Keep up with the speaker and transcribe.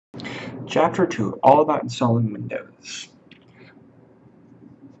Chapter 2, all about installing Windows.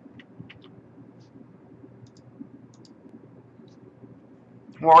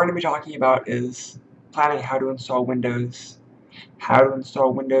 What we're going to be talking about is planning how to install Windows,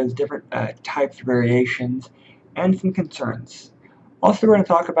 different types, variations, and some concerns. Also, we're going to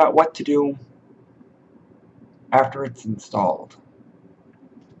talk about what to do after it's installed.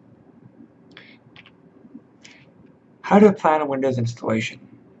 How to plan a Windows installation.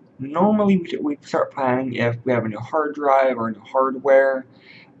 Normally, we start planning if we have a new hard drive or new hardware,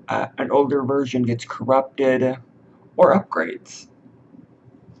 an older version gets corrupted, or upgrades.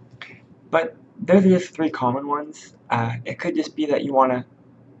 But those are just three common ones. It could just be that you want to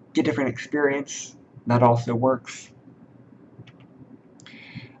get different experience. That also works.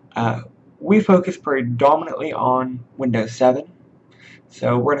 We focus predominantly on Windows 7.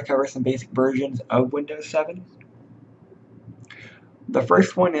 So we're going to cover some basic versions of Windows 7. The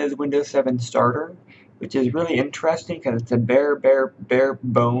first one is Windows 7 Starter, which is really interesting because it's a bare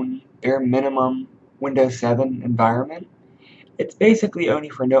minimum Windows 7 environment. It's basically only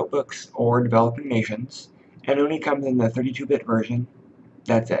for notebooks or developing nations, and only comes in the 32-bit version.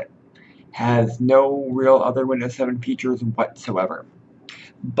 That's it. Has no real other Windows 7 features whatsoever.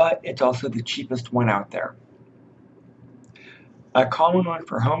 But it's also the cheapest one out there. A common one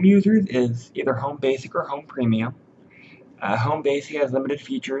for home users is either Home Basic or Home Premium. Home Basic has limited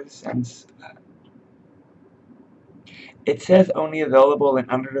features, and it says only available in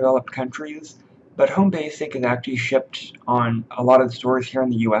underdeveloped countries, but Home Basic is actually shipped on a lot of the stores here in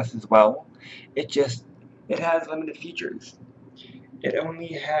the US as well. It has limited features. It only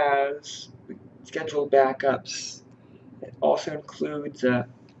has scheduled backups. It also includes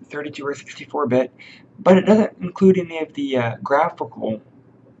 32 or 64-bit, but it doesn't include any of the graphical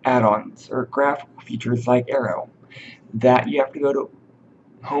add-ons or graphical features like Arrow that you have to go to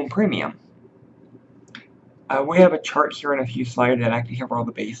Home Premium. We have a chart here in a few slides that actually cover all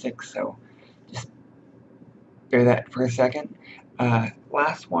the basics, so just bear that for a second.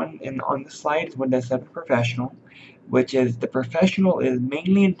 Last one on the slide is Windows 7 Professional, which is the Professional is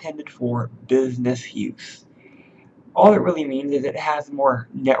mainly intended for business use. All it really means is it has more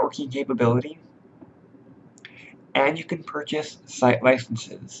networking capability, and you can purchase site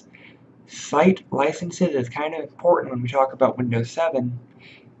licenses. Site licenses is kind of important when we talk about Windows 7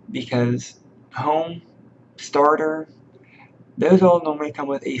 because Home, Starter, those all normally come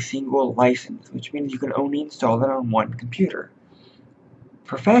with a single license, which means you can only install it on one computer.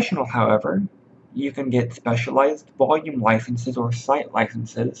 Professional, however, you can get specialized volume licenses or site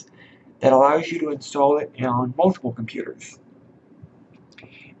licenses that allows you to install it on multiple computers.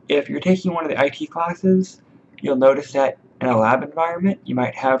 If you're taking one of the IT classes, you'll notice that in a lab environment, you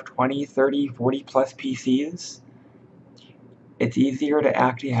might have 20, 30, 40 plus PCs. It's easier to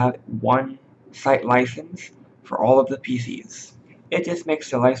actually have one site license for all of the PCs. It just makes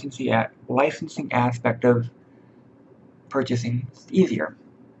the licensing aspect of purchasing easier.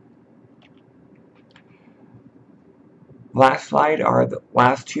 Last slide are the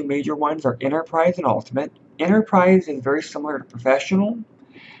last two major ones are Enterprise and Ultimate. Enterprise is very similar to Professional.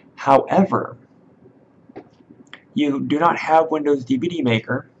 However, you do not have Windows DVD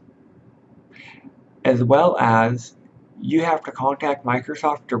Maker, as well as you have to contact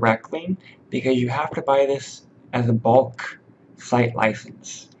Microsoft directly because you have to buy this as a bulk site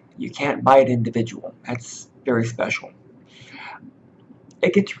license. You can't buy it individual. That's very special.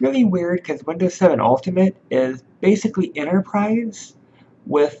 It gets really weird because Windows 7 Ultimate is basically Enterprise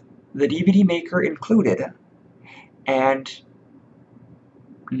with the DVD Maker included and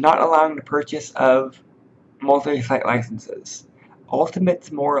not allowing the purchase of multi-site licenses.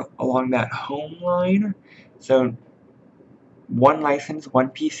 Ultimate's more along that home line, so one license, one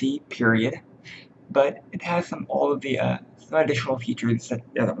PC, period, but it has some additional features that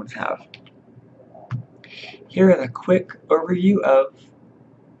the other ones have. Here is a quick overview of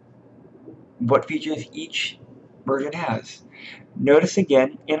what features each version has. Notice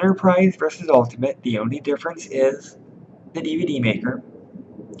again, Enterprise versus Ultimate, the only difference is the DVD Maker.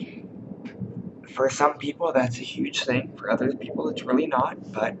 For some people, that's a huge thing. For other people, it's really not,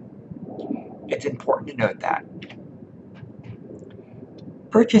 but it's important to note that.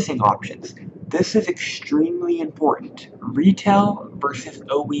 Purchasing options. This is extremely important. Retail versus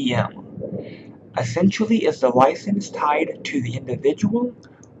OEM. Essentially, is the license tied to the individual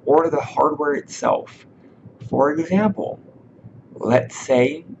or the hardware itself? For example, let's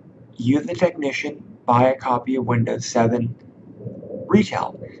say you, the technician, buy a copy of Windows 7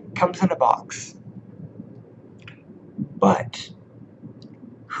 retail. Comes in a box. But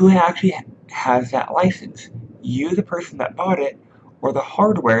who actually has that license? You, the person that bought it, or the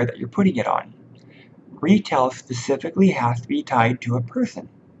hardware that you're putting it on. Retail specifically has to be tied to a person.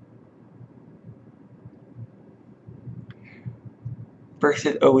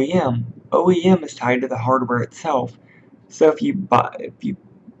 Versus OEM, OEM is tied to the hardware itself. So if you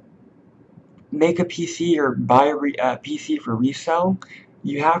make a PC or buy a PC for resale,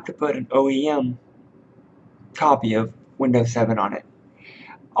 you have to put an OEM copy of Windows 7 on it.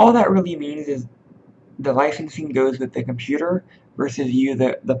 All that really means is the licensing goes with the computer versus you,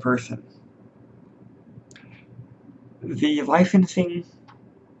 the person. The licensing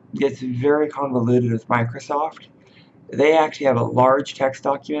gets very convoluted with Microsoft. They actually have a large text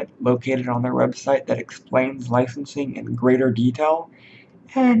document located on their website that explains licensing in greater detail,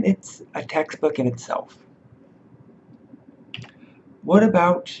 and it's a textbook in itself. What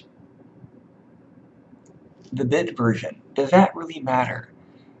about the bit version? Does that really matter?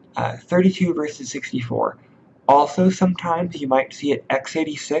 32 versus 64. Also, sometimes you might see it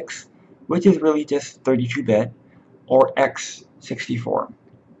x86, which is really just 32-bit, or x64.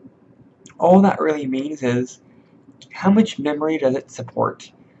 All that really means is how much memory does it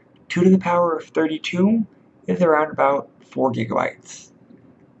support? 2 to the power of 32 is around about 4 gigabytes.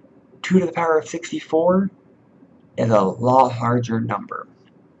 2 to the power of 64 is a lot larger number.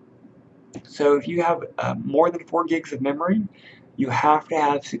 So if you have more than 4 gigs of memory, you have to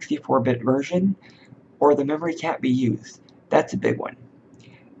have 64-bit version, or the memory can't be used. That's a big one.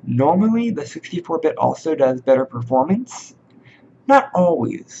 Normally, the 64-bit also does better performance. Not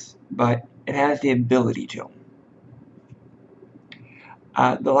always, but it has the ability to.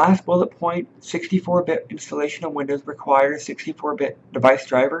 The last bullet point, 64-bit installation of Windows requires 64-bit device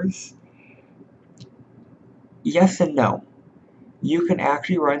drivers. Yes and no. You can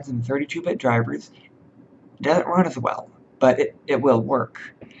actually run some 32-bit drivers. It doesn't run as well, but it will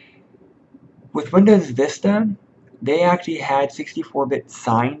work. With Windows Vista, they actually had 64-bit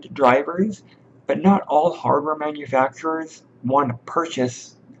signed drivers, but not all hardware manufacturers want to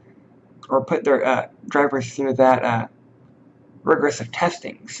purchase or put their drivers through that rigorous of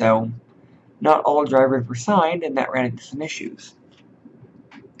testing, so not all drivers were signed, and that ran into some issues.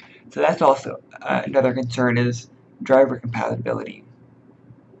 So that's also another concern, is driver compatibility.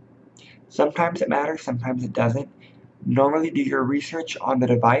 Sometimes it matters, sometimes it doesn't. Normally do your research on the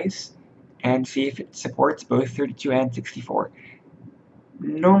device and see if it supports both 32 and 64.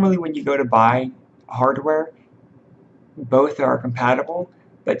 Normally when you go to buy hardware, both are compatible,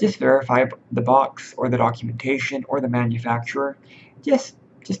 but just verify the box or the documentation or the manufacturer, just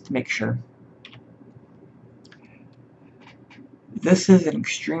to make sure. This is an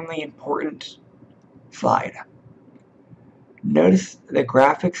extremely important slide. Notice the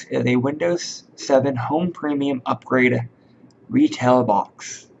graphics is a Windows 7 Home Premium Upgrade retail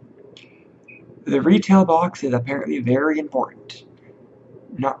box. The retail box is apparently very important.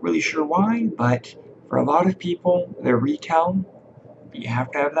 Not really sure why, but for a lot of people, the retail, you have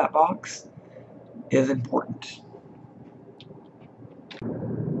to have that box, is important.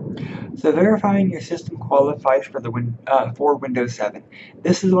 So verifying your system qualifies for for Windows 7.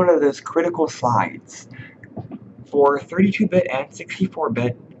 This is one of those critical slides. For 32-bit and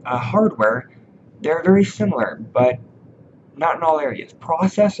 64-bit hardware, they're very similar, but not in all areas.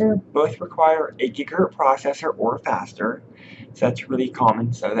 Processor, both require a gigahertz processor or faster, so that's really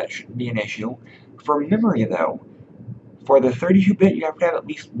common, so that shouldn't be an issue. For memory though, for the 32-bit you have to have at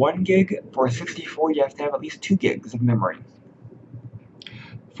least 1 gig, for 64 you have to have at least 2 gigs of memory.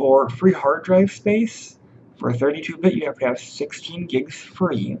 For free hard drive space, for 32-bit you have to have 16 gigs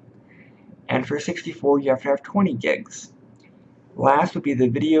free, and for 64 you have to have 20 gigs. Last would be the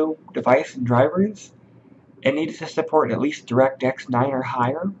video device and drivers. It needs to support at least DirectX 9 or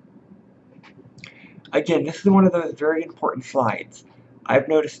higher. Again, this is one of those very important slides. I've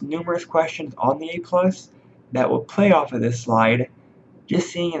noticed numerous questions on the A+ that will play off of this slide,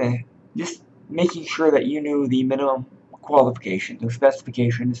 just making sure that you knew the minimum qualifications or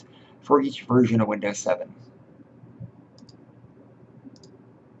specifications for each version of Windows 7.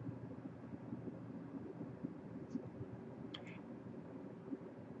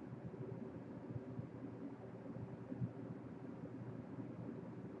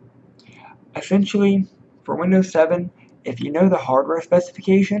 Essentially, for Windows 7, if you know the hardware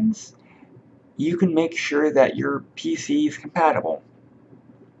specifications, you can make sure that your PC is compatible.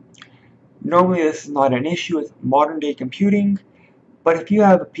 Normally this is not an issue with modern day computing, but if you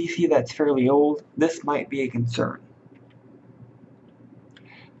have a PC that's fairly old, this might be a concern.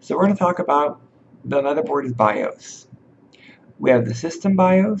 So we're going to talk about the motherboard's BIOS. We have the system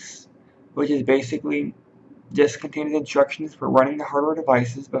BIOS, which is basically just contains instructions for running the hardware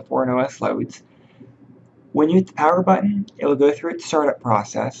devices before an OS loads. When you hit the power button, it'll go through its startup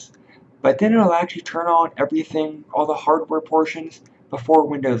process, but then it'll actually turn on everything, all the hardware portions, before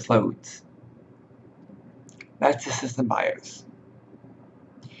Windows loads. That's the system BIOS.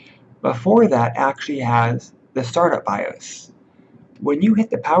 Before that actually has the startup BIOS. When you hit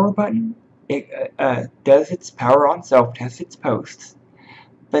the power button, it does its power on self-test, its posts,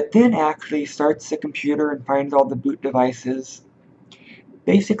 but then actually starts the computer and finds all the boot devices.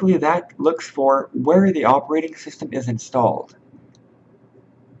 Basically, that looks for where the operating system is installed.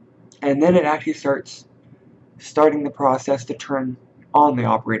 And then it actually starting the process to turn on the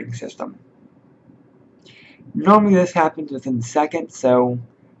operating system. Normally this happens within seconds, so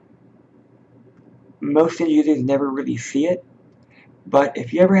most end users never really see it. But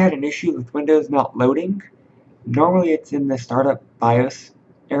if you ever had an issue with Windows not loading, normally it's in the startup BIOS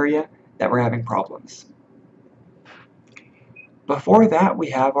area that we're having problems. Before that, we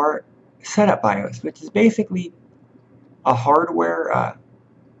have our setup BIOS, which is basically a hardware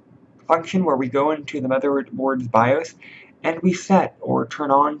function where we go into the motherboard's BIOS and we set or turn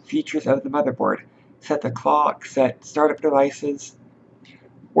on features of the motherboard. Set the clock, set startup devices.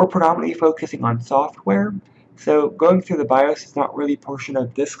 We're predominantly focusing on software, so going through the BIOS is not really a portion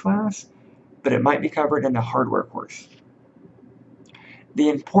of this class, but it might be covered in the hardware course. The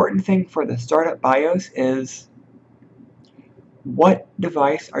important thing for the startup BIOS is what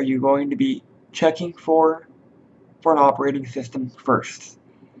device are you going to be checking for an operating system first.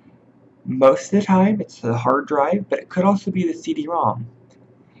 Most of the time it's the hard drive, but it could also be the CD-ROM.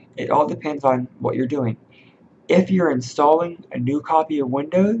 It all depends on what you're doing. If you're installing a new copy of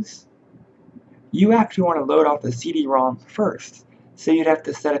Windows, you actually want to load off the CD-ROM first, so you'd have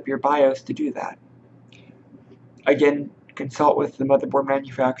to set up your BIOS to do that. Again, consult with the motherboard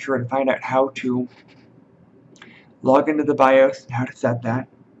manufacturer to find out how to log into the BIOS and how to set that,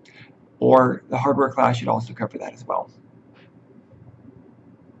 or the hardware class should also cover that as well.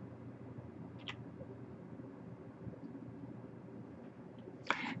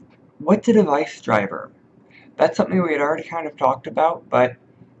 What's a device driver? That's something we had already kind of talked about, but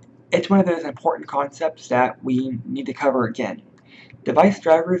it's one of those important concepts that we need to cover again. Device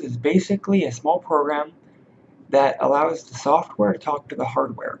drivers is basically a small program that allows the software to talk to the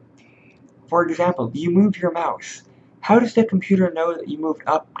hardware. For example, you move your mouse. How does the computer know that you moved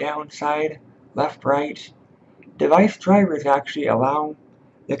up, down, side, left, right? Device drivers actually allow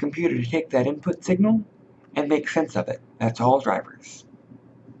the computer to take that input signal and make sense of it. That's all drivers.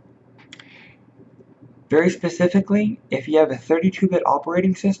 Very specifically, if you have a 32-bit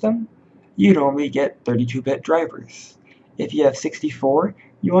operating system, you normally get 32-bit drivers. If you have 64,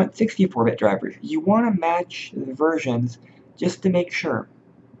 you want 64-bit drivers. You want to match the versions just to make sure.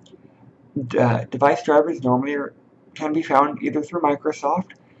 Device drivers normally can be found either through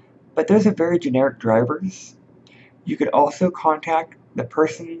Microsoft, but those are very generic drivers. You could also contact the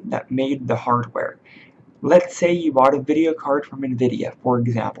person that made the hardware. Let's say you bought a video card from NVIDIA, for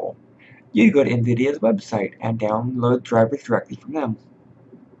example. You go to NVIDIA's website and download drivers directly from them.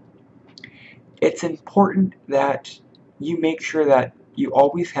 It's important that you make sure that you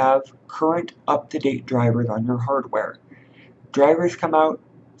always have current, up-to-date drivers on your hardware. Drivers come out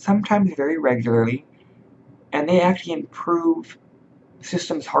sometimes very regularly, and they actually improve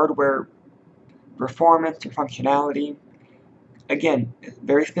systems hardware performance or functionality. Again,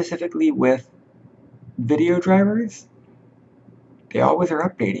 very specifically with video drivers, they always are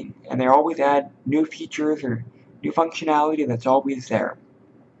updating, and they always add new features or new functionality that's always there.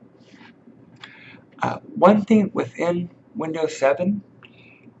 One thing within Windows 7,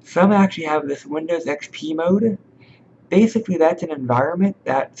 some actually have this Windows XP mode. Basically, that's an environment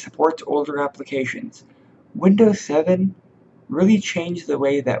that supports older applications. Windows 7 really changed the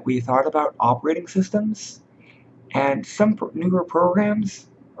way that we thought about operating systems, and some newer programs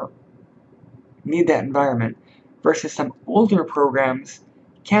need that environment, versus some older programs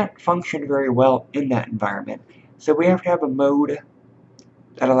can't function very well in that environment. So we have to have a mode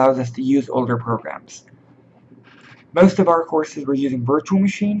that allows us to use older programs. Most of our courses we're using virtual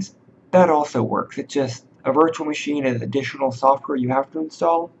machines. That also works. It's just a virtual machine is additional software you have to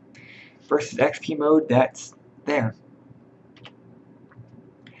install, versus XP mode, that's there.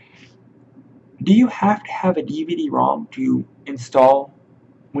 Do you have to have a DVD-ROM to install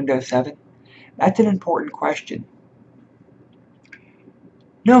Windows 7? That's an important question.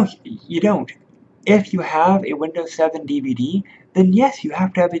 No, you don't. If you have a Windows 7 DVD, then yes, you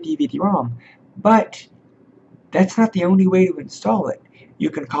have to have a DVD-ROM, but that's not the only way to install it. You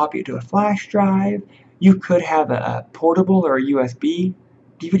can copy it to a flash drive, you could have a portable or a USB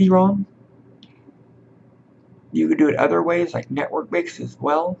DVD-ROM. You could do it other ways, like network-based as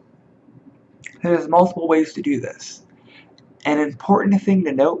well. There's multiple ways to do this. An important thing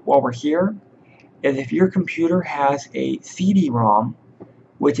to note while we're here is if your computer has a CD-ROM,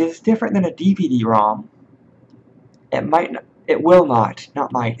 which is different than a DVD-ROM, it will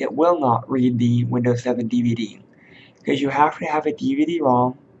not read the Windows 7 DVD, because you have to have a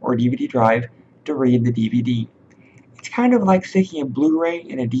DVD-ROM or DVD drive to read the DVD. It's kind of like sticking a Blu-ray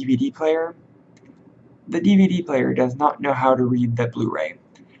in a DVD player. The DVD player does not know how to read the Blu-ray.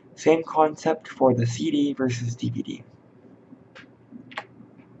 Same concept for the CD versus DVD.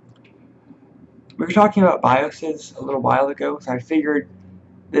 We were talking about BIOSes a little while ago, so I figured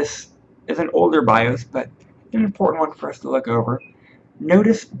this is an older BIOS, but an important one for us to look over.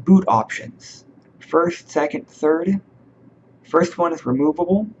 Notice boot options. First, second, third. First one is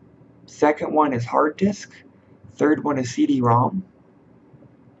removable. Second one is hard disk. Third one is CD-ROM.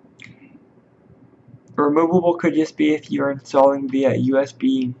 Removable could just be if you're installing via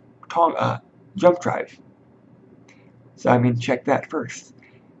USB jump drive. So check that first.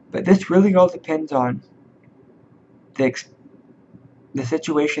 But this really all depends on the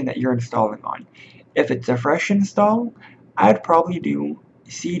situation that you're installing on. If it's a fresh install, I'd probably do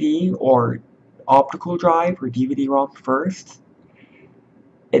CD or optical drive or DVD-ROM first.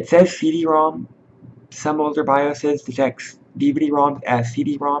 It says CD-ROM. Some older BIOSes detect DVD-ROMs as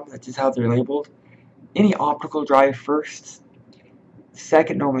CD-ROM. That's just how they're labeled. Any optical drive first.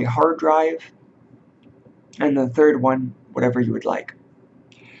 Second, normally hard drive. And the third one, whatever you would like.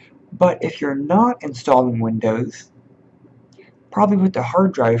 But if you're not installing Windows, probably put the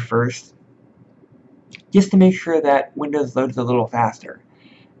hard drive first, just to make sure that Windows loads a little faster.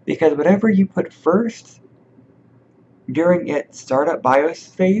 Because whatever you put first, during its startup BIOS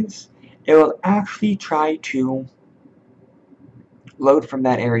phase, it will actually try to load from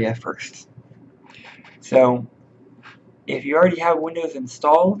that area first. So, if you already have Windows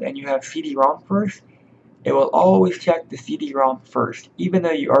installed and you have CD-ROM first, it will always check the CD-ROM first, even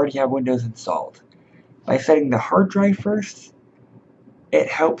though you already have Windows installed. By setting the hard drive first, it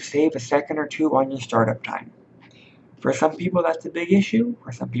helps save a second or two on your startup time. For some people that's a big issue,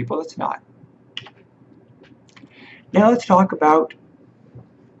 for some people it's not. Now let's talk about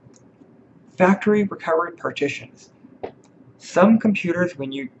factory recovery partitions. Some computers,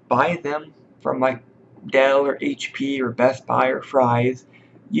 when you buy them from like Dell or HP or Best Buy or Fry's,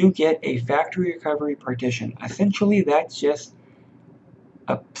 you get a factory recovery partition. Essentially, that's just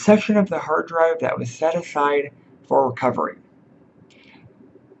a section of the hard drive that was set aside for recovery.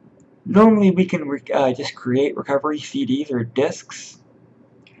 Normally, we can just create recovery CDs or disks.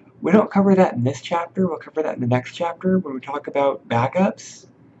 We don't cover that in this chapter. We'll cover that in the next chapter when we talk about backups.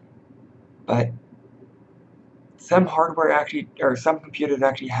 But some some computers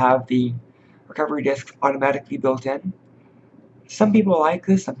actually have the recovery disks automatically built in. Some people like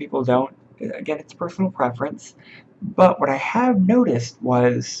this, some people don't. Again, it's personal preference. But what I have noticed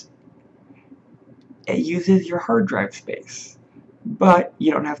was it uses your hard drive space. But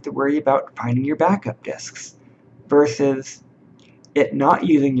you don't have to worry about finding your backup disks. Versus it not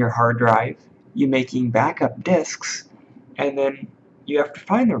using your hard drive, you making backup disks, and then you have to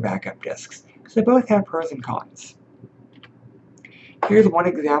find their backup disks. So they both have pros and cons. Here's one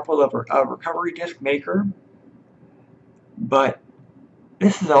example of a recovery disk maker. But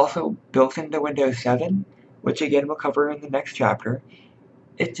this is also built into Windows 7, which again we'll cover in the next chapter.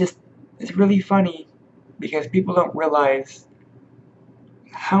 It's really funny because people don't realize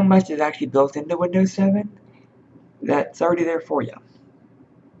how much is actually built into Windows 7 that's already there for you.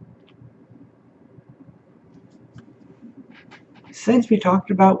 Since we talked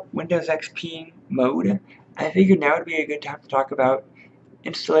about Windows XP mode, I figured now would be a good time to talk about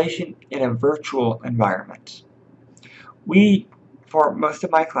installation in a virtual environment. For most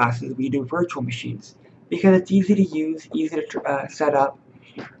of my classes, we do virtual machines because it's easy to use, easy to set up,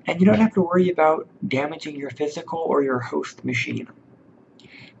 and you don't have to worry about damaging your physical or your host machine.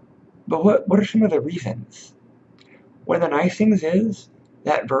 But what are some of the reasons? One of the nice things is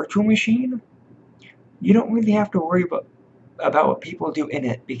that virtual machine, you don't really have to worry about what people do in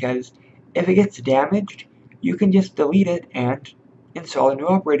it, because if it gets damaged, you can just delete it and install a new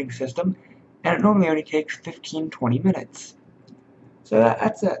operating system, and it normally only takes 15-20 minutes. So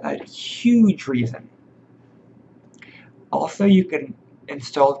that's a huge reason. Also, you can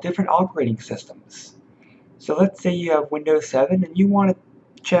install different operating systems. So let's say you have Windows 7 and you want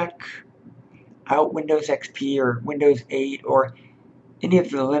to check out Windows XP or Windows 8 or any of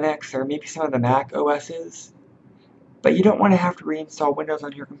the Linux or maybe some of the Mac OSs, but you don't want to have to reinstall Windows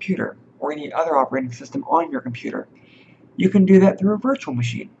on your computer or any other operating system on your computer. You can do that through a virtual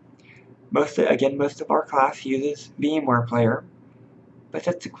machine. Most of our class uses VMware Player, but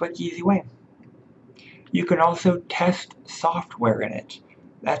that's a quick, easy way. You can also test software in it.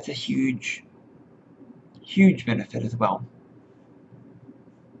 That's a huge benefit as well.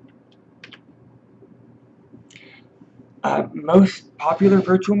 Most popular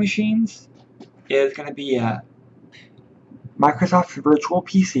virtual machines is going to be Microsoft's Virtual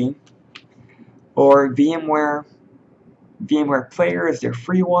PC, or VMware. VMware Player is their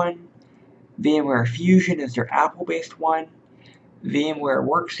free one. VMware Fusion is their Apple-based one. VMware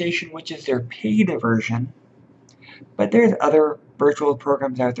Workstation, which is their paid version. But there's other virtual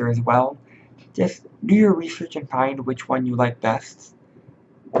programs out there as well. Just do your research and find which one you like best.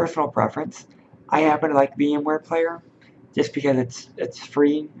 Personal preference. I happen to like VMware Player just because it's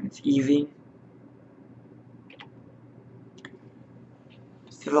free and it's easy.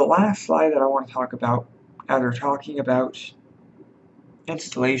 So the last slide that I want to talk about, as we're talking about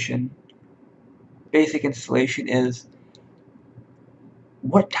installation, basic installation, is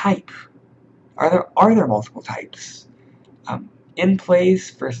what type? Are there multiple types? In place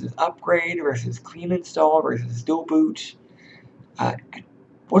versus upgrade versus clean install versus dual boot.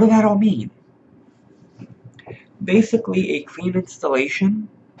 What does that all mean? Basically, a clean installation,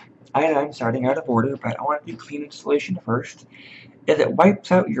 I'm starting out of order, but I want to do clean installation first, is it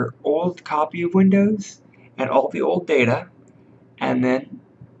wipes out your old copy of Windows and all the old data, and then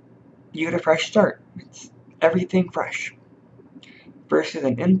you get a fresh start. It's everything fresh. Versus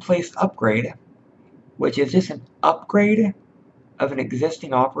an in-place upgrade, which is just an upgrade of an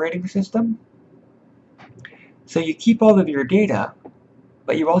existing operating system. So you keep all of your data,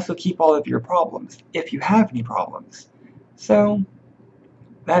 but you also keep all of your problems, if you have any problems. So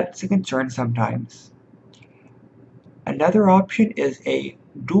that's a concern sometimes. Another option is a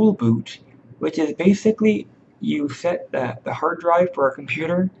dual boot, which is basically you set the hard drive for a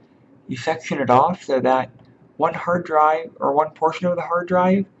computer, you section it off so that one hard drive or one portion of the hard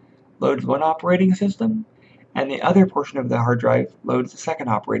drive loads one operating system, and the other portion of the hard drive loads the second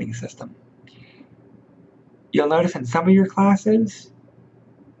operating system. You'll notice in some of your classes,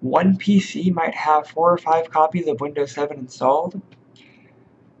 one PC might have 4 or 5 copies of Windows 7 installed.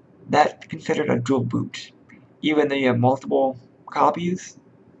 That's considered a dual boot. Even though you have multiple copies,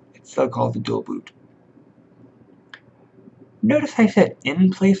 it's still called a dual boot. Notice I said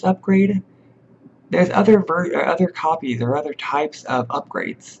in-place upgrade. There's other copies or other types of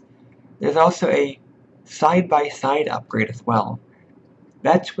upgrades. There's also a side-by-side upgrade as well.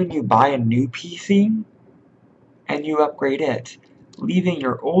 That's when you buy a new PC and you upgrade it, leaving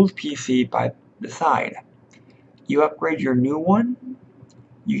your old PC by the side. You upgrade your new one,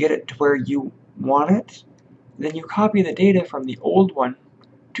 you get it to where you want it, then you copy the data from the old one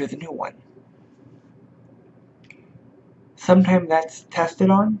to the new one. Sometimes that's tested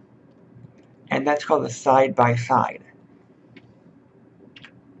on, and that's called a side-by-side.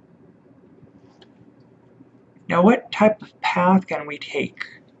 Now, what type of path can we take?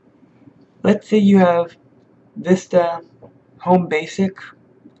 Let's say you have Vista Home Basic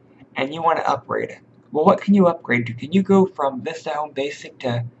and you want to upgrade. Well, what can you upgrade to? Can you go from Vista Home Basic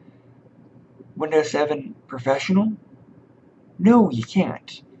to Windows 7 Professional? No, you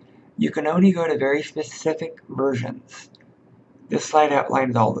can't. You can only go to very specific versions. This slide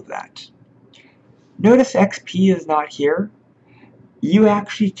outlines all of that. Notice XP is not here. You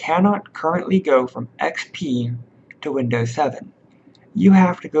actually cannot currently go from XP to Windows 7. You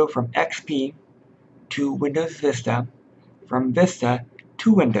have to go from XP to Windows Vista, from Vista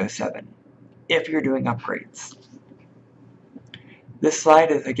to Windows 7, if you're doing upgrades. This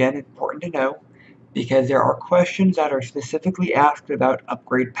slide is again important to know because there are questions that are specifically asked about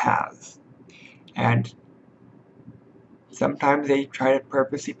upgrade paths. And sometimes they try to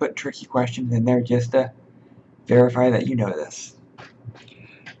purposely put tricky questions in there just to verify that you know this.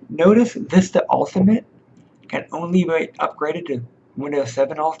 Notice Vista Ultimate can only be upgraded to Windows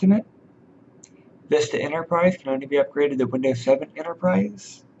 7 Ultimate. Vista Enterprise can only be upgraded to Windows 7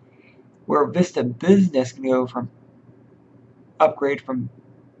 Enterprise. Where Vista Business can go from upgrade from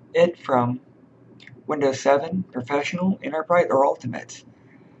Windows 7 Professional, Enterprise, or Ultimate.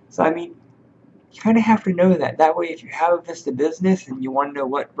 So I mean, you kind of have to know that. That way, if you have a Vista Business and you want to know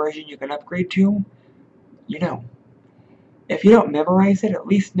what version you can upgrade to, you know. If you don't memorize it, at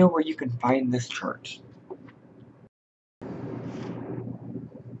least know where you can find this chart.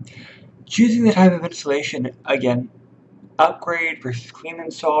 Choosing the type of installation, again, upgrade versus clean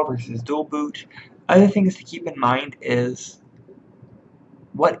install versus dual boot. Other things to keep in mind is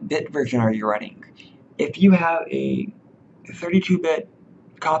what bit version are you running? If you have a 32-bit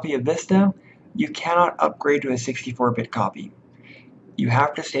copy of Vista, you cannot upgrade to a 64-bit copy. You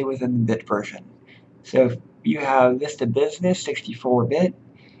have to stay within the bit version. So if you have Vista Business 64-bit,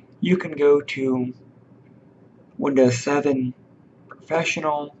 you can go to Windows 7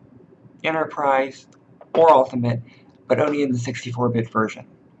 Professional, Enterprise, or Ultimate, but only in the 64-bit version.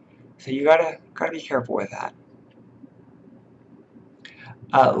 So you gotta be careful with that.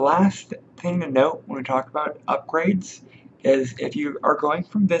 Last thing to note when we talk about upgrades is if you are going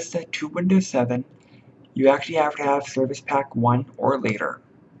from Vista to Windows 7, you actually have to have Service Pack 1 or later.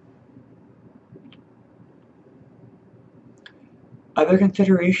 Other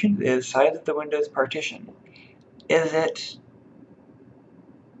considerations is size of the Windows partition. Is it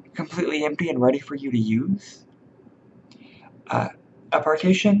completely empty and ready for you to use? A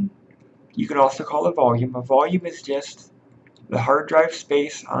partition, you can also call a volume. A volume is just the hard drive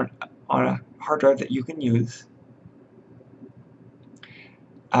space on a hard drive that you can use.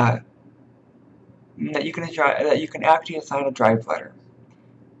 That you can actually assign a drive letter.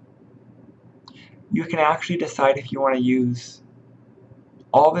 You can actually decide if you want to use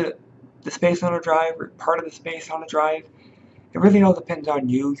all the space on a drive or part of the space on a drive. It really all depends on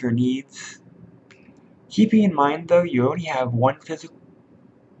you, your needs. Keeping in mind though, you only have one physical.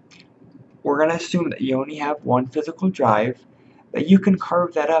 We're going to assume that you only have one physical drive, that you can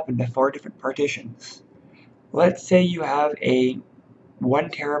carve that up into 4 different partitions. Let's say you have a 1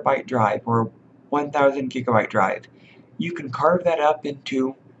 terabyte drive or 1000 gigabyte drive. You can carve that up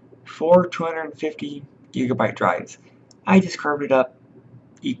into 4 250 gigabyte drives. I just carved it up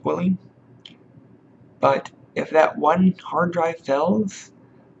equally. But if that one hard drive fails,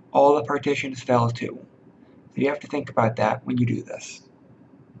 all the partitions fail too. So you have to think about that when you do this.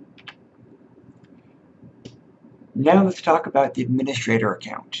 Now let's talk about the administrator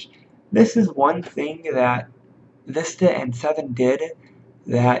account. This is one thing that Vista and 7 did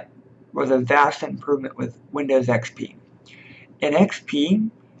that was a vast improvement with Windows XP. In XP,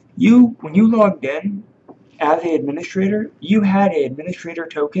 when you logged in as an administrator, you had an administrator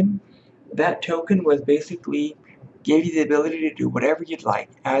token. That token was basically gave you the ability to do whatever you'd like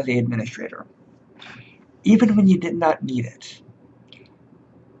as an administrator, even when you did not need it.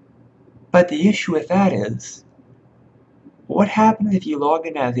 But the issue with that is, what happens if you log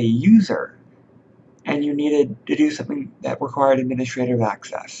in as a user and you needed to do something that required administrative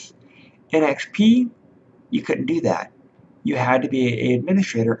access? In XP, you couldn't do that. You had to be an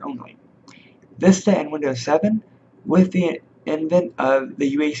administrator only. Vista and Windows 7, with the advent of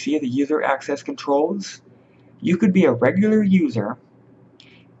the UAC, the user access controls, you could be a regular user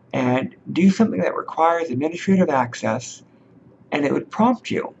and do something that requires administrative access, and it would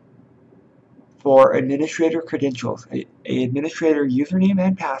prompt you for administrator credentials, an administrator username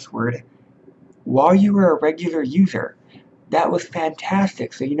and password, while you were a regular user. That was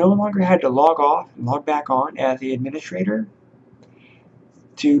fantastic. So you no longer had to log off and log back on as the administrator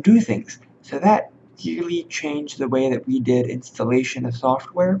to do things. So that really changed the way that we did installation of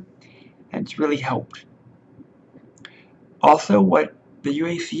software, and it's really helped. Also, what the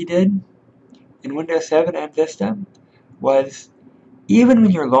UAC did in Windows 7 and Vista was, even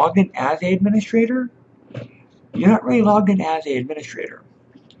when you're logged in as an administrator, you're not really logged in as an administrator.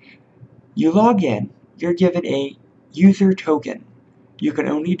 You log in, you're given a user token. You can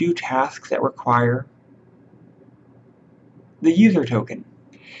only do tasks that require the user token.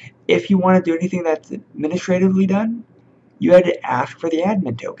 If you want to do anything that's administratively done, you had to ask for the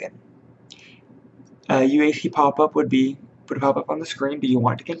admin token. A UAC pop-up would pop up on the screen, do you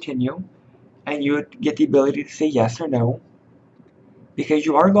want to continue? And you would get the ability to say yes or no, because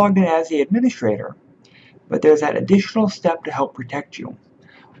you are logged in as the administrator, but there's that additional step to help protect you.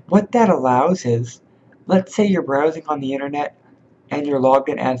 What that allows is, let's say you're browsing on the internet and you're logged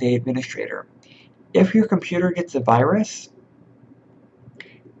in as the administrator. If your computer gets a virus,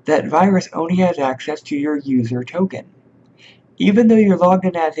 that virus only has access to your user token, even though you're logged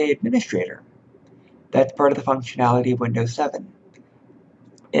in as an administrator. That's part of the functionality of Windows 7.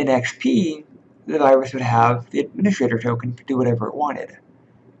 In XP, the virus would have the administrator token to do whatever it wanted.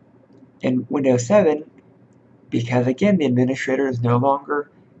 In Windows 7, because again the administrator is no longer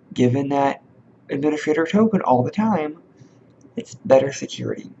given that administrator token all the time, it's better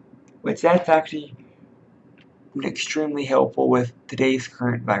security, which that's actually extremely helpful with today's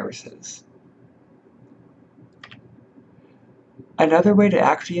current viruses. Another way to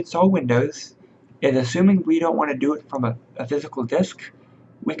actually install Windows is, assuming we don't want to do it from a physical disk,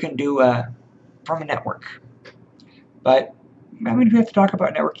 we can do from a network. But I mean, we have to talk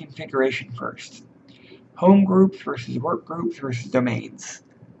about network configuration first. Home groups versus work groups versus domains.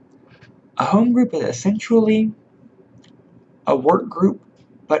 A home group is essentially a work group,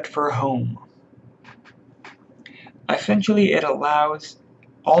 but for home. Essentially, it allows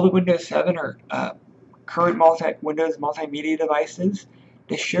all the Windows 7 or current Windows multimedia devices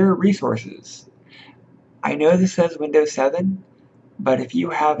to share resources. I know this says Windows 7, but if you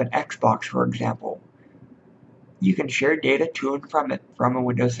have an Xbox, for example, you can share data to and from it from a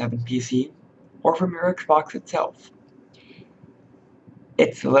Windows 7 PC or from your Xbox itself.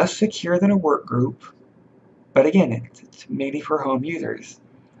 It's less secure than a work group, but again, it's mainly for home users.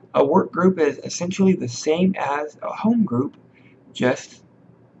 A work group is essentially the same as a home group, just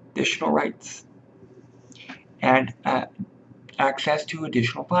additional rights and access to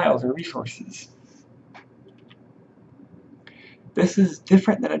additional files or resources. This is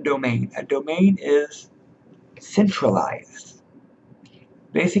different than a domain. A domain is centralized.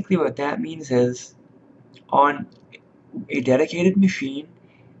 Basically what that means is on a dedicated machine,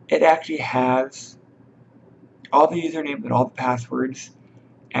 it actually has all the usernames and all the passwords,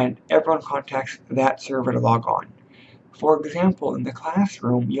 and everyone contacts that server to log on. For example, in the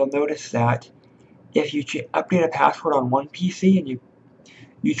classroom, you'll notice that if you update a password on one PC and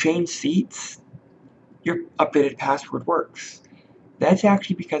you change seats, your updated password works. That's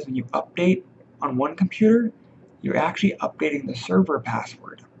actually because when you update on one computer, you're actually updating the server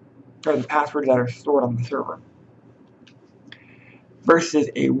password, or the passwords that are stored on the server. Versus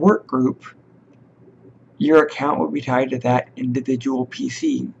a work group, your account will be tied to that individual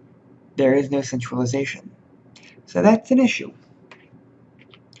PC. There is no centralization. So that's an issue.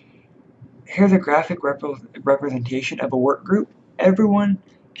 Here's a graphic representation of a work group. Everyone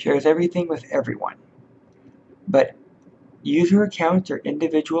shares everything with everyone, but user accounts are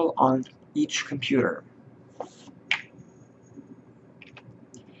individual on each computer.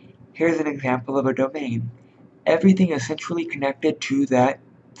 Here's an example of a domain. Everything is centrally connected to that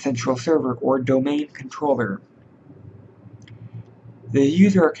central server or domain controller. The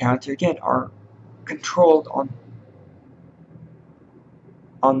user accounts, again, are controlled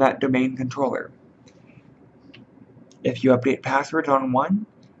on that domain controller. If you update passwords on one,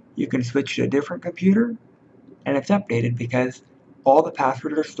 you can switch to a different computer, and it's updated because all the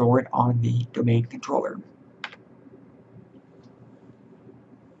passwords are stored on the domain controller.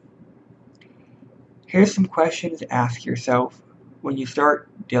 Here's some questions to ask yourself when you start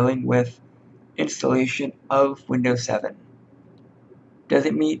dealing with installation of Windows 7. Does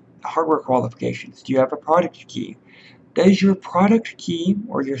it meet hardware qualifications? Do you have a product key? Does your product key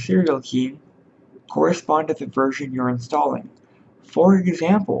or your serial key correspond to the version you're installing? For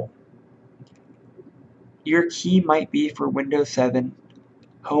example, your key might be for Windows 7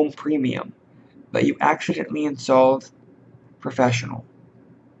 Home Premium, but you accidentally installed Professional.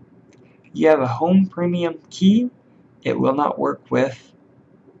 You have a Home Premium key, it will not work with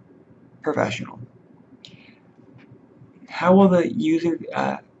Professional. How will the user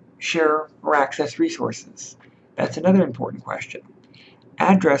share or access resources? That's another important question.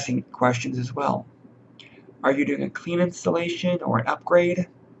 Addressing questions as well. Are you doing a clean installation or an upgrade?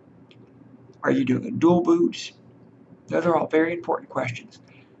 Are you doing a dual boot? Those are all very important questions.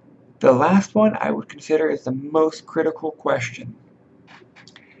 The last one I would consider is the most critical question,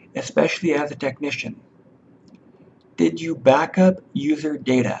 especially as a technician. Did you back up user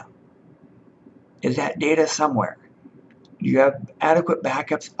data? Is that data somewhere? Do you have adequate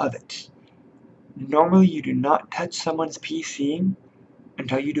backups of it? Normally you do not touch someone's PC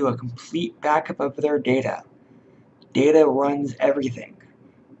until you do a complete backup of their data. Data runs everything.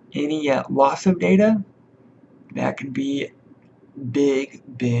 Any loss of data, that can be big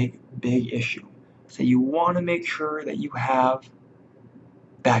issue. So you want to make sure that you have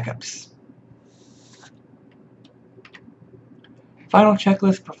backups. Final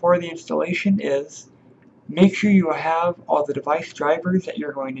checklist before the installation is make sure you have all the device drivers that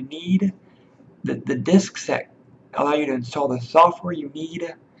you're going to need, the disks that allow you to install the software you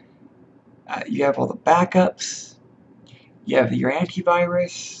need, you have all the backups, you have your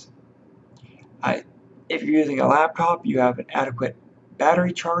antivirus. If you're using a laptop, you have an adequate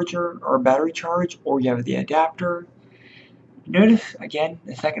battery charger or battery charge, or you have the adapter. Notice again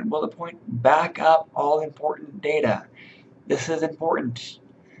the second bullet point, back up all important data. This is important.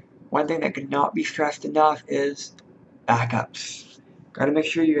 One thing that cannot be stressed enough is backups. Got to make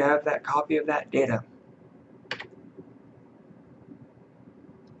sure you have that copy of that data.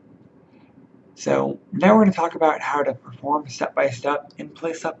 So now we're going to talk about how to perform step-by-step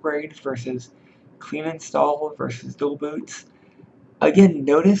in-place upgrades versus clean install versus dual boots. Again,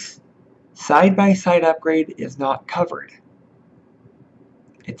 notice side-by-side upgrade is not covered.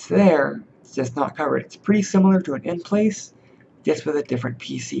 It's there, it's just not covered. It's pretty similar to an in-place, just with a different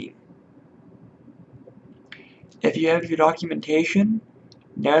PC. If you have your documentation,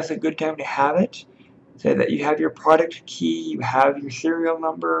 now's a good time to have it, so that you have your product key, you have your serial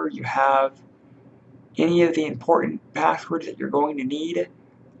number, you have any of the important passwords that you're going to need,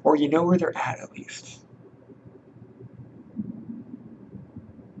 or you know where they're at least.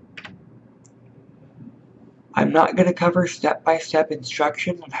 I'm not going to cover step-by-step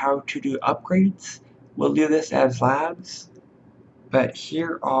instructions on how to do upgrades. We'll do this as labs, but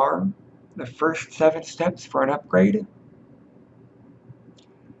here are the first 7 steps for an upgrade.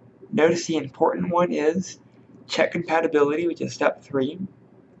 Notice the important one is check compatibility, which is step 3,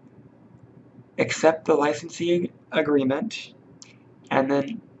 accept the licensing agreement, and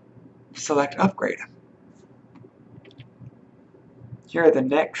then select upgrade. Here are the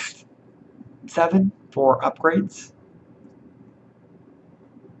next 7 for upgrades.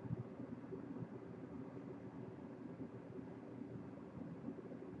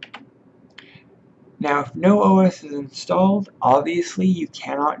 Now, if no OS is installed, obviously you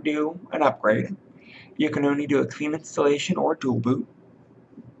cannot do an upgrade. You can only do a clean installation or dual boot.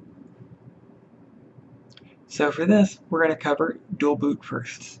 So for this, we're going to cover dual boot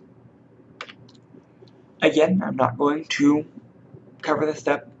first. Again, I'm not going to cover the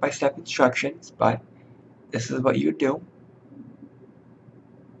step-by-step instructions, but this is what you would do.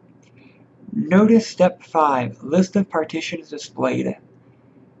 Notice step 5, list of partitions displayed.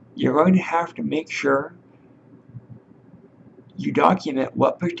 You're going to have to make sure you document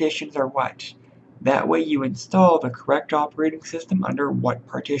what partitions are what. That way you install the correct operating system under what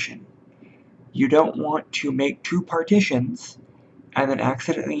partition. You don't want to make 2 partitions and then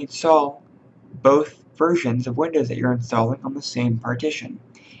accidentally install both versions of Windows that you're installing on the same partition.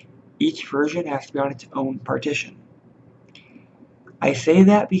 Each version has to be on its own partition. I say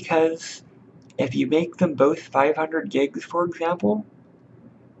that because if you make them both 500 gigs, for example,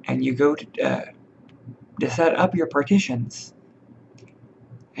 and you go to set up your partitions,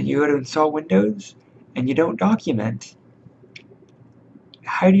 and you go to install Windows, and you don't document,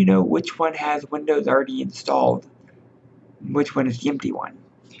 how do you know which one has Windows already installed, and which one is the empty one?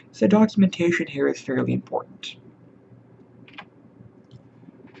 So documentation here is fairly important.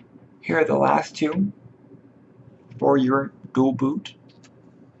 Here are the last 2 for your dual boot.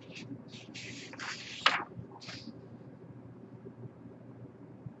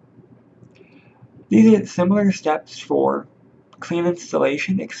 These are similar steps for clean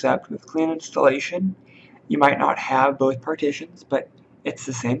installation, except with clean installation, you might not have both partitions, but it's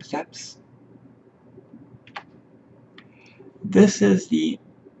the same steps. This is the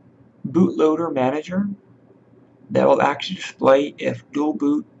bootloader manager that will actually display if dual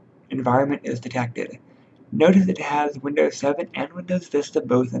boot environment is detected. Notice it has Windows 7 and Windows Vista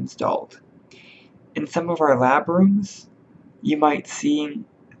both installed. In some of our lab rooms, you might see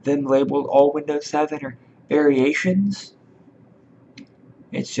them labeled all Windows 7 or variations.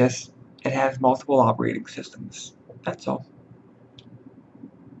 It's just, it has multiple operating systems. That's all.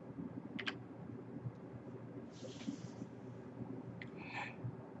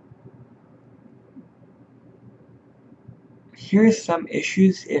 Here's some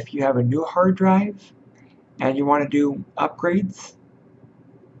issues if you have a new hard drive and you want to do upgrades.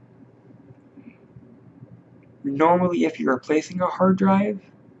 Normally, if you're replacing a hard drive,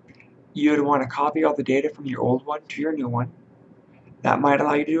 you would want to copy all the data from your old one to your new one. That might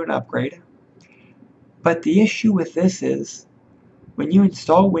allow you to do an upgrade. But the issue with this is, when you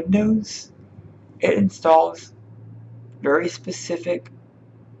install Windows, it installs very specific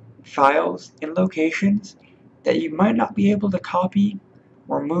files in locations that you might not be able to copy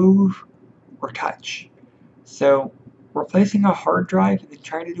or move or touch. So replacing a hard drive and then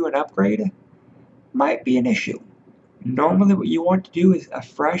trying to do an upgrade might be an issue. Normally what you want to do is a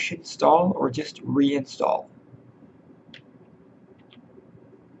fresh install or just reinstall.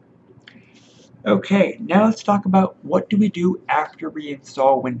 Okay, now let's talk about what do we do after we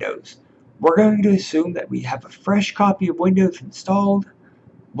install Windows. We're going to assume that we have a fresh copy of Windows installed.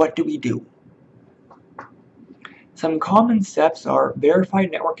 What do we do? Some common steps are verify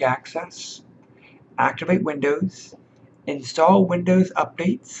network access, activate Windows, install Windows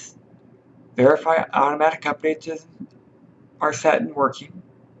updates, verify automatic updates are set and working,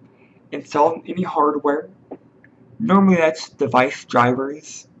 install any hardware. Normally that's device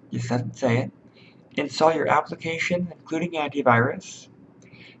drivers, just doesn't say it. Install your application, including antivirus.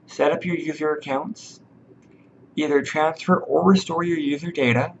 Set up your user accounts. Either transfer or restore your user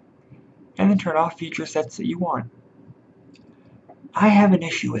data. And then turn off feature sets that you want. I have an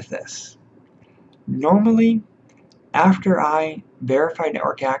issue with this. Normally, after I verify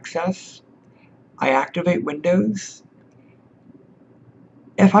network access, I activate Windows.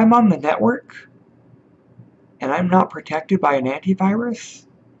 If I'm on the network and I'm not protected by an antivirus,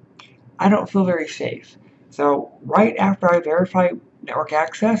 I don't feel very safe. So right after I verify network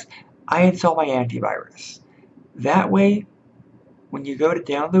access, I install my antivirus. That way, when you go to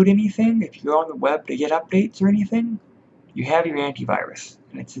download anything, if you go on the web to get updates or anything, you have your antivirus.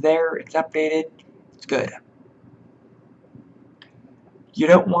 And it's there, it's updated, it's good. You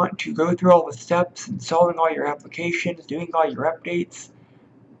don't want to go through all the steps, installing all your applications, doing all your updates,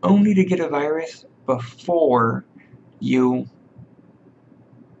 only to get a virus before you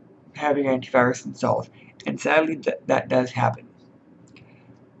have your antivirus installed. And sadly, that does happen.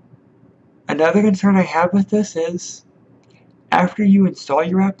 Another concern I have with this is, after you install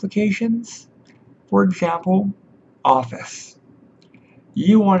your applications, for example, Office,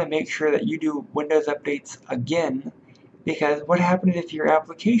 you want to make sure that you do Windows updates again, because what happens if your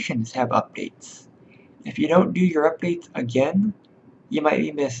applications have updates? If you don't do your updates again, you might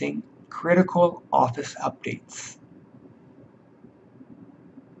be missing critical Office updates.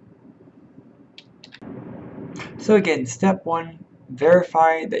 So again, step 1,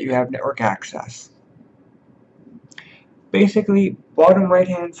 verify that you have network access. Basically, bottom right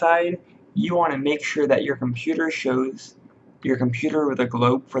hand side, you want to make sure that your computer shows your computer with a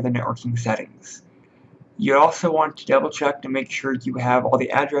globe for the networking settings. You also want to double check to make sure you have all the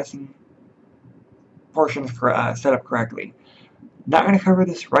addressing portions set up correctly. Not going to cover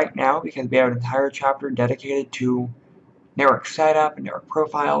this right now because we have an entire chapter dedicated to network setup and network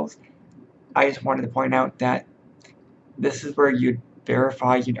profiles. I just wanted to point out that this is where you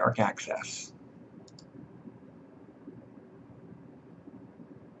verify your network access.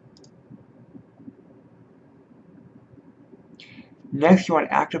 Next, you want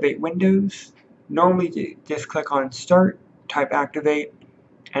to activate Windows. Normally, just click on Start, type Activate,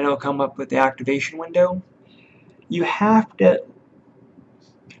 and it'll come up with the activation window. You have to,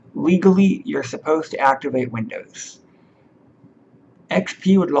 legally, you're supposed to activate Windows.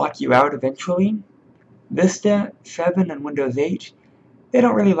 XP would lock you out eventually. Vista, 7, and Windows 8, they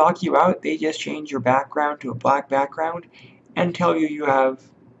don't really lock you out. They just change your background to a black background and tell you you have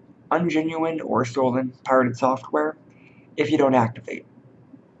ungenuine or stolen pirated software if you don't activate.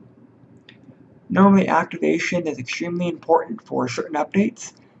 Normally, activation is extremely important for certain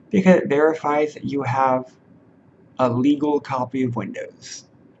updates because it verifies that you have a legal copy of Windows.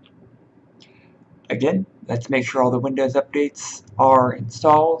 Again, let's make sure all the Windows updates are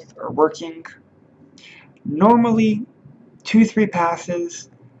installed or working. Normally, 2-3 passes.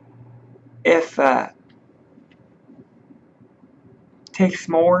 If takes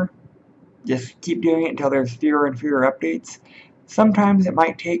more, just keep doing it until there's fewer and fewer updates. Sometimes it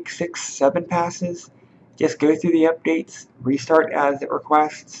might take 6-7 passes. Just go through the updates, restart as it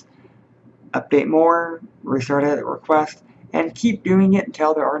requests, update more, restart as it requests, and keep doing it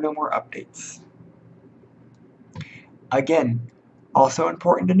until there are no more updates. Again, also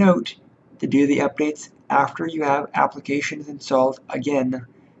important to note to do the updates after you have applications installed again,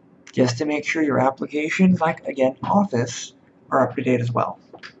 just to make sure your applications, like again Office, are up to date as well.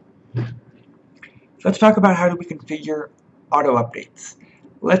 So let's talk about how do we configure auto updates.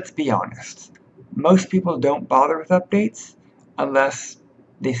 Let's be honest, most people don't bother with updates unless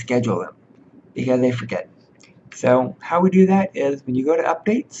they schedule them because they forget. So how we do that is when you go to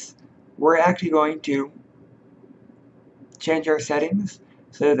updates, we're actually going to change our settings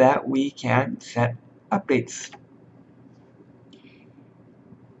so that we can set updates.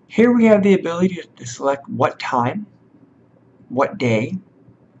 Here we have the ability to select what time, what day,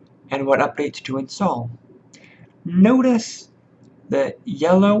 and what updates to install. Notice the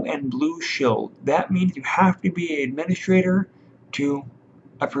yellow and blue shield. That means you have to be an administrator to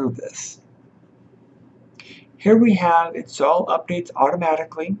approve this. Here we have install updates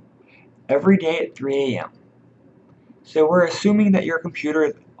automatically every day at 3 a.m. So we're assuming that your computer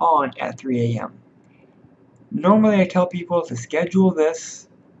is on at 3 a.m. Normally I tell people to schedule this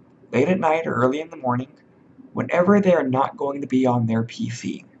late at night or early in the morning whenever they are not going to be on their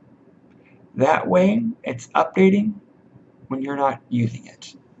PC. That way it's updating when you're not using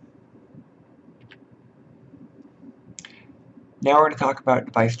it. Now we're going to talk about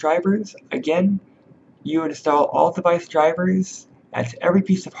device drivers. Again, you install all device drivers. That's every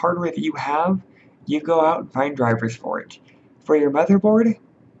piece of hardware that you have. You go out and find drivers for it. For your motherboard,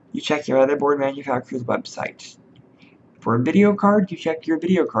 you check your motherboard manufacturer's website. For a video card, you check your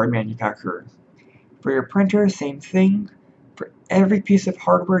video card manufacturer. For your printer, same thing. For every piece of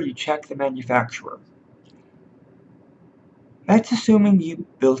hardware, you check the manufacturer. That's assuming you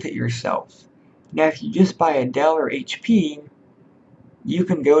built it yourself. Now, if you just buy a Dell or HP, you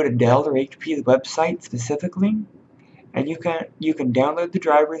can go to Dell or HP's website specifically, and you can download the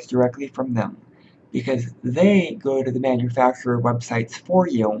drivers directly from them, because they go to the manufacturer websites for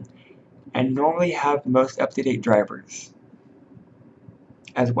you and normally have the most up-to-date drivers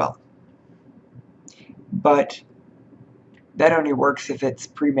as well. But that only works if it's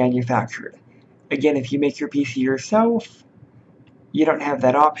pre-manufactured. Again, if you make your PC yourself, you don't have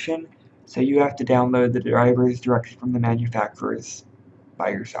that option, so you have to download the drivers directly from the manufacturers. by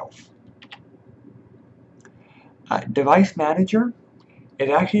yourself. Device Manager is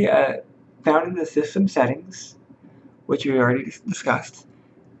actually found in the system settings, which we already discussed,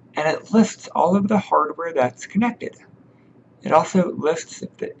 and it lists all of the hardware that's connected. It also lists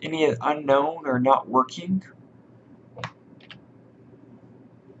if any is unknown or not working.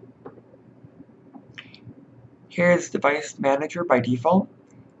 Here's Device Manager by default.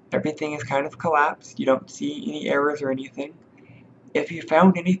 Everything is kind of collapsed. You don't see any errors or anything. If you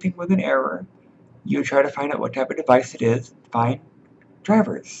found anything with an error, you try to find out what type of device it is. Find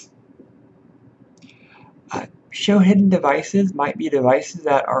drivers. Show hidden devices might be devices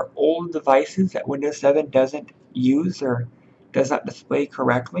that are old devices that Windows 7 doesn't use or does not display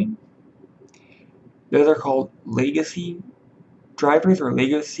correctly. Those are called legacy drivers or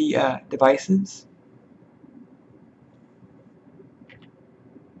legacy devices.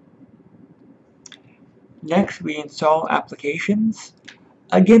 Next, we install applications.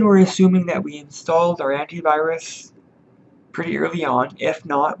 Again, we're assuming that we installed our antivirus pretty early on. If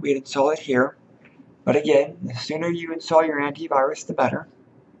not, we'd install it here. But again, the sooner you install your antivirus, the better.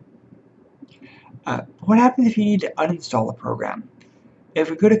 What happens if you need to uninstall a program? If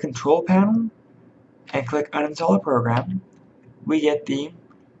we go to Control Panel and click Uninstall a Program, we get the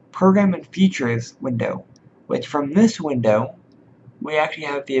Program and Features window, which from this window, we actually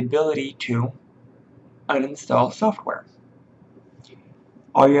have the ability to uninstall software.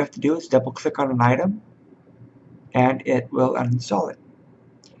 All you have to do is double click on an item and it will uninstall it.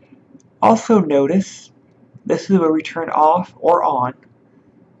 Also notice this is where we turn off or on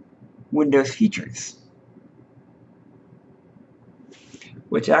Windows features,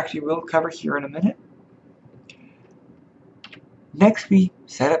 which actually we'll cover here in a minute. Next, we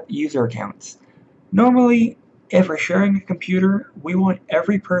set up user accounts. Normally, if we're sharing a computer, we want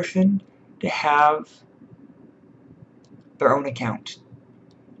every person to have their own account.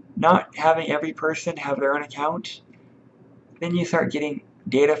 Not having every person have their own account, then you start getting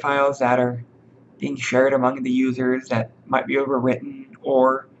data files that are being shared among the users that might be overwritten,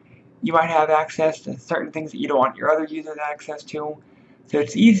 or you might have access to certain things that you don't want your other users access to, so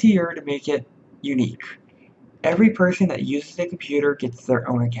it's easier to make it unique. Every person that uses the computer gets their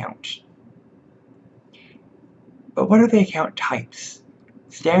own account. But what are the account types?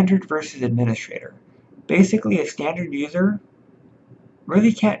 Standard versus administrator. Basically, a standard user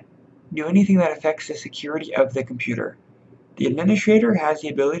really can't do anything that affects the security of the computer. The administrator has the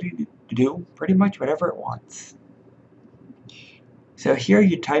ability to do pretty much whatever it wants. So here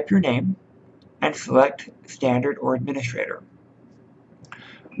you type your name and select standard or administrator.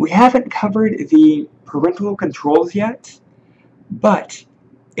 We haven't covered the parental controls yet, but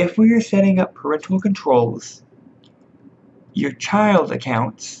if we are setting up parental controls, your child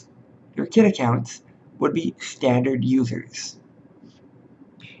accounts, your kid accounts, would be standard users.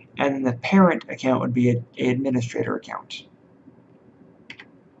 And the parent account would be an administrator account.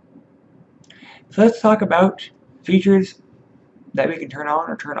 So let's talk about features that we can turn on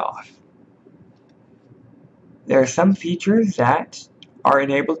or turn off. There are some features that are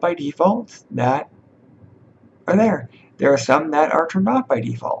enabled by default that are there. There are some that are turned off by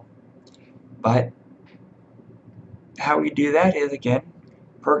default. But how we do that is, again,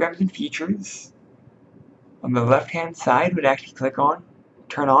 Programs and Features. On the left-hand side, we'd actually click on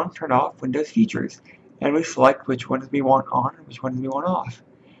Turn On, Turn Off Windows Features, and we select which ones we want on and which ones we want off.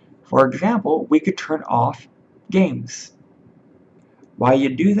 For example, we could turn off games. Why you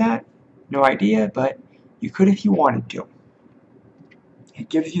do that? No idea, but you could if you wanted to. It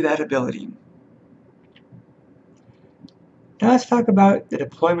gives you that ability. Now let's talk about the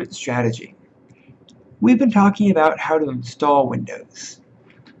deployment strategy. We've been talking about how to install Windows,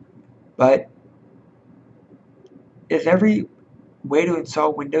 but is every way to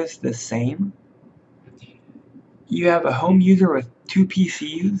install Windows the same? You have a home user with 2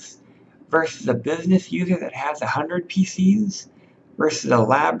 PCs versus a business user that has 100 PCs versus a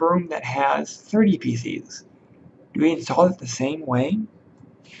lab room that has 30 PCs. Do we install it the same way?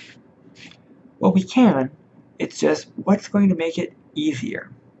 Well, we can. It's just what's going to make it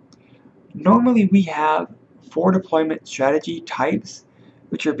easier. Normally we have 4 deployment strategy types,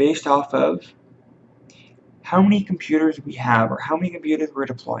 which are based off of how many computers we have or how many computers we're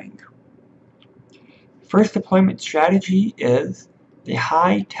deploying. First deployment strategy is the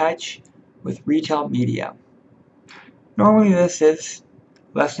high touch with retail media. Normally this is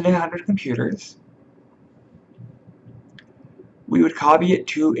less than 100 computers. We would copy it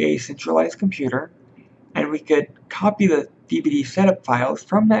to a centralized computer, and we could copy the DVD setup files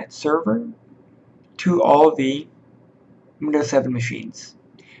from that server to all the Windows 7 machines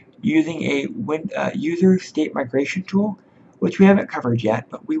using a user state migration tool, which we haven't covered yet,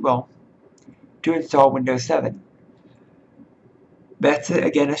 but we will, to install Windows 7. That's,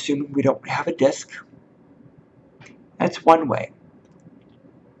 again, assuming we don't have a disk. That's one way.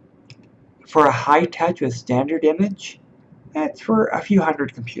 For a high touch with standard image, that's for a few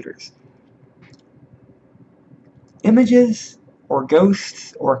hundred computers. Images, or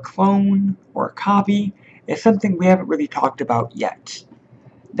ghosts, or clone, or copy is something we haven't really talked about yet.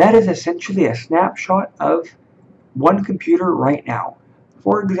 That is essentially a snapshot of one computer right now.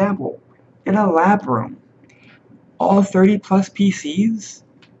 For example, in a lab room, all 30 plus PCs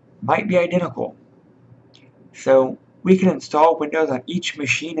might be identical. So we can install Windows on each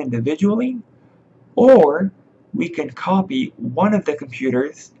machine individually, or we can copy one of the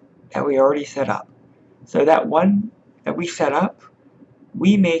computers that we already set up. So that one that we set up,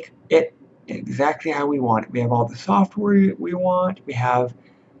 we make it exactly how we want it. We have all the software we want, we have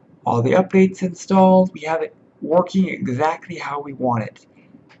all the updates installed, we have it working exactly how we want it.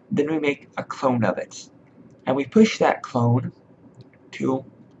 Then we make a clone of it, and we push that clone to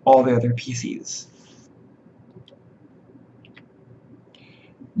all the other PCs.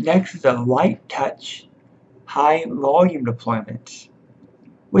 Next is a light touch, high volume deployment,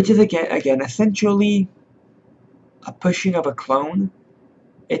 which is again essentially a pushing of a clone.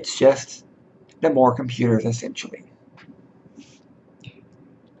 It's just the more computers essentially.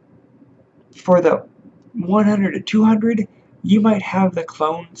 For the 100 to 200, you might have the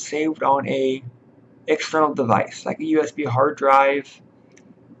clone saved on a external device, like a USB hard drive,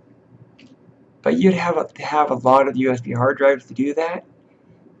 but you'd have to have a lot of USB hard drives to do that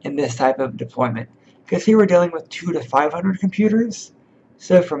in this type of deployment, because here we're dealing with 200 to 500 computers.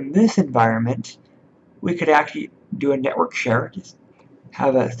 So from this environment, we could actually do a network share, just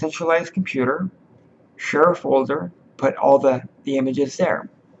have a centralized computer, share a folder, put all the images there.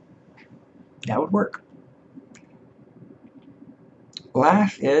 That would work.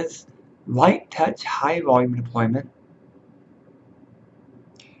 Last is light touch, high volume deployment,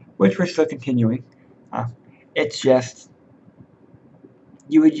 which we're still continuing. It's just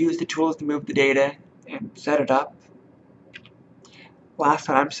you would use the tools to move the data and set it up. Last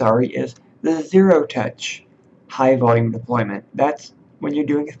one, I'm sorry, is the zero touch, high volume deployment. That's when you're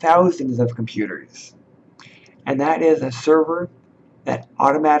doing thousands of computers. And that is a server that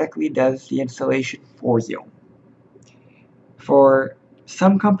automatically does the installation for you. For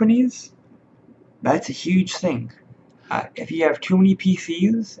some companies, that's a huge thing. If you have too many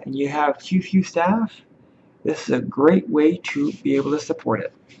PCs and you have too few staff, this is a great way to be able to support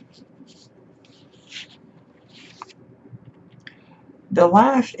it. The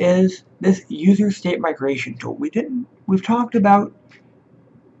last is this user state migration tool. We've talked about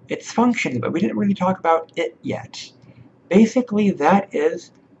its functions, but we didn't really talk about it yet. Basically, that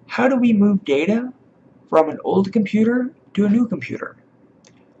is, how do we move data from an old computer to a new computer?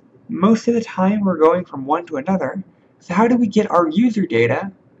 Most of the time, we're going from one to another. So how do we get our user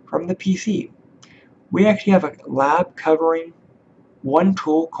data from the PC? We actually have a lab covering one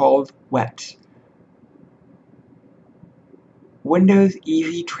tool called WET. Windows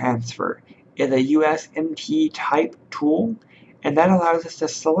Easy Transfer is a USMT type tool, and that allows us to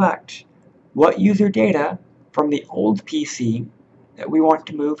select what user data from the old PC that we want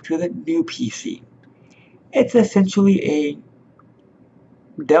to move to the new PC. It's essentially a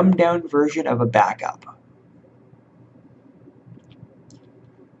dumbed down version of a backup.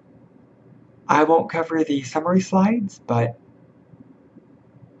 I won't cover the summary slides, but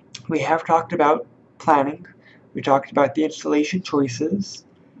we have talked about planning. We talked about the installation choices,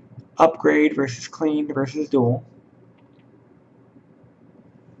 upgrade versus clean versus dual.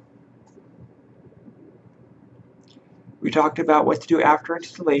 We talked about what to do after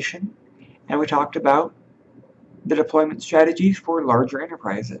installation, and we talked about the deployment strategies for larger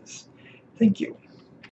enterprises. Thank you.